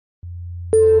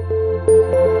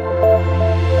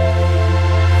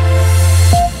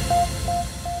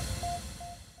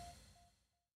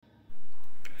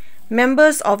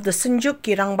Members of the Synjuk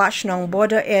Rangbah Shnong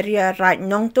border area Raid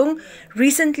Nongtung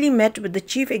recently met with the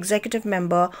Chief Executive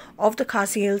Member of the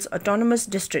Khasi Hills Autonomous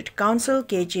District Council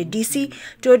 (KHDC)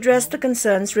 to address the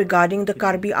concerns regarding the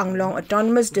Karbi Anglong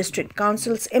Autonomous District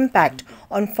Council's impact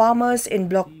on farmers in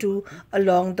Block 2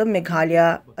 along the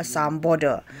Meghalaya-Assam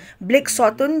border. Blik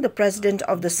Sohtun, the president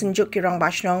of the Synjuk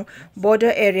Rangbah Shnong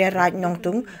border area Raid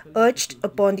Nongtung, urged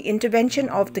upon the intervention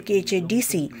of the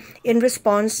KHDC in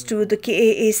response to the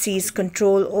KAAC's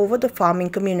control over the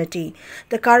farming community.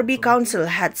 The Karbi Council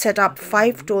had set up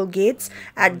 5 toll gates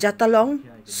at Jatalong,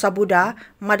 Sabuda,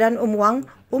 Madan Umwang,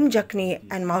 Umjaknieh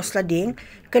and Mawsladieng,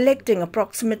 collecting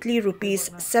approximately Rs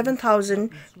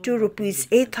 7,000 to Rs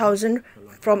 8,000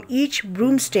 from each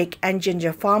broomstick and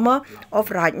ginger farmer of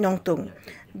Raid Nongtung.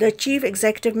 The chief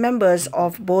executive members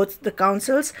of both the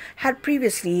councils had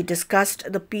previously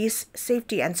discussed the peace,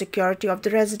 safety and security of the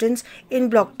residents in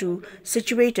Block 2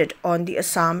 situated on the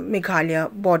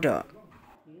Assam-Meghalaya border.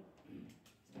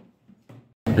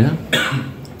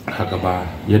 Hakaba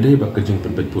yade ba kajing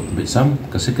pembetut besam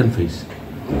ke second phase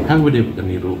hang wede ba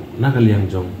niru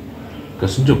Nagaliang jong ke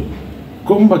Synjuk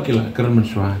komba kila keran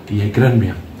menswa ki keran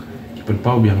biang ki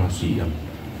penpau biang asiam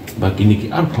ba kini ki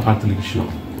arpa atli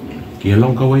Shnong ki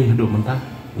long kawai hidup mentah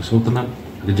usul tenat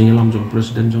kajing lam jong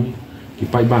presiden jong ki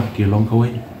pai ba ki long kawai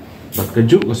ba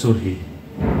kajuk asurhi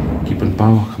ki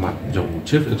penpau khmat jong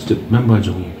chief executive member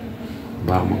jong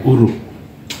ba uru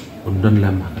undan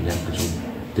lam kalian kajong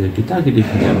kita gede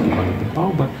kerjaan kepada tempau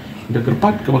ba kita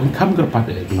kerpat kebagian kam kerpat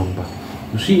gelong ba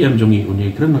usi em jongi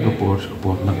unya kren nak kapor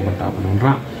nak banta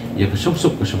penonra ya kesop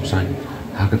kesomsan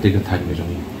ha ketiga than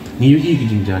jongi ni wi ki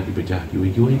jingja ki beja ki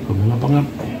wi ko mala pangat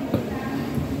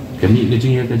kami ni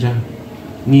jingya kaja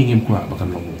ni ngim kwa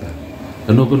bakan long ta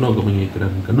kano ko mengi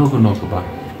kren kano ko ba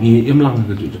ni em lang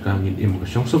ke ju ka ngin em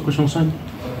kesop kesomsan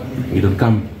ni don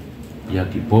kam ya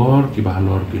ki por ki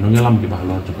bahalor ki nongelam ki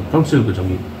bahalor juga council ke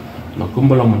jongi makum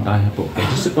balang mentah po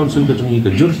kasi council ke jongi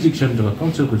ke jurisdiction juga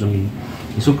council ke jongi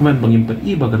isu kemen bangimpat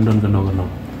I bagan don gano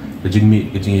ke jingmi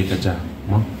ke jingi kaca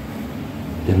mo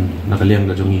dan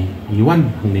Nagaliang ke jongi iwan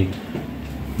ni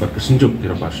berkesenjuk di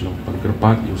Rangbah Shnong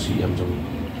pangkerpat UCM jongi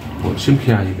buat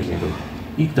simkhia I ke do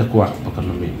ita kwa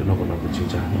bakan nami gano ke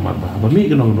jinja nomar bah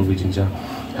bami gano ke jinja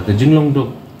ke jinglong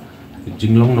do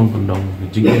jinglong nong pendong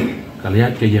jingi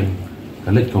kaliat ke yang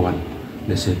kalit kawan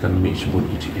lesekan mi sebut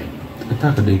UCM kita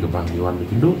kedai ke bang Iwan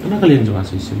Mikindo, karena kalian juga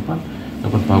asli simpan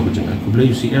dapat tahu kejengan kubla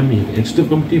UCM yang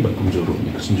executive committee bak kumjuru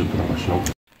yang Synjuk Rangbah Shnong.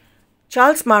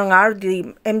 Charles Marngar,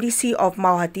 the MDC of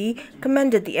Mawhati,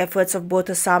 commended the efforts of both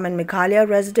Assam and Meghalaya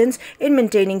residents in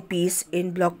maintaining peace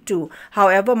in Block 2.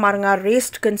 However, Marngar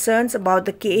raised concerns about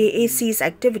the KAAC's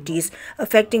activities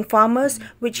affecting farmers,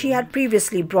 which he had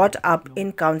previously brought up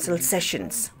in council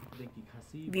sessions.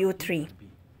 View 3.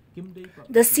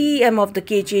 The CEM of the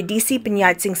KHDC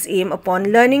Penyat Singh's aim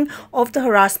upon learning of the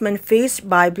harassment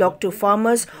faced by Block 2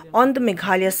 farmers on the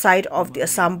Meghalaya side of the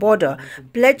Assam border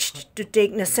pledged to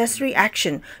take necessary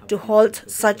action to halt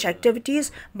such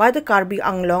activities by the Karbi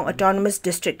Anglong Autonomous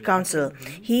District Council.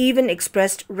 He even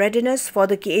expressed readiness for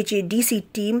the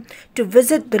KHDC team to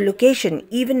visit the location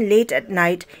even late at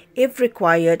night if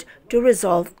required to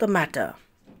resolve the matter.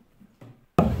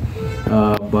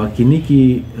 Kini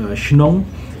ki Shnong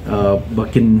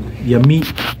bakin yami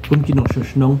kun kinong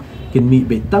Shnong kin mi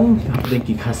betang hapdeng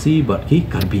ki Khasi bat ki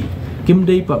Karbi kim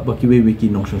dei pa baki we ki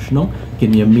nong Shnong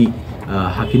kin yami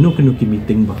hakinu ki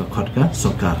meeting baka Khadc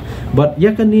sokar but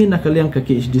yakani Nagaliang ka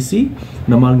KHDC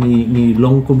namal ni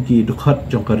long kum ki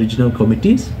dukhat jong ka regional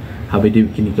committees habedi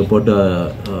kini ka border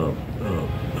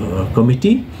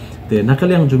committee te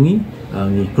Nagaliang jungi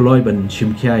ni kloi ban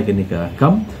simkhia kini ka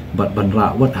kam bat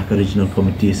banra wat ha regional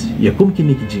committees ya kum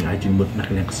kini ki jing ajing mut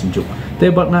Nagaliang Synjuk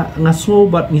te bat ngasngo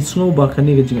bat ni sngo ba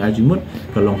kani ki jing ajing mut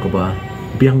kalong ka ba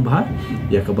biang ba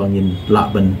ya ka bangin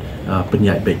la ban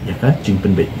penyai bet ya ka jing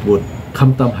pen bet buat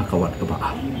kamtam hakawat ka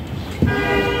ba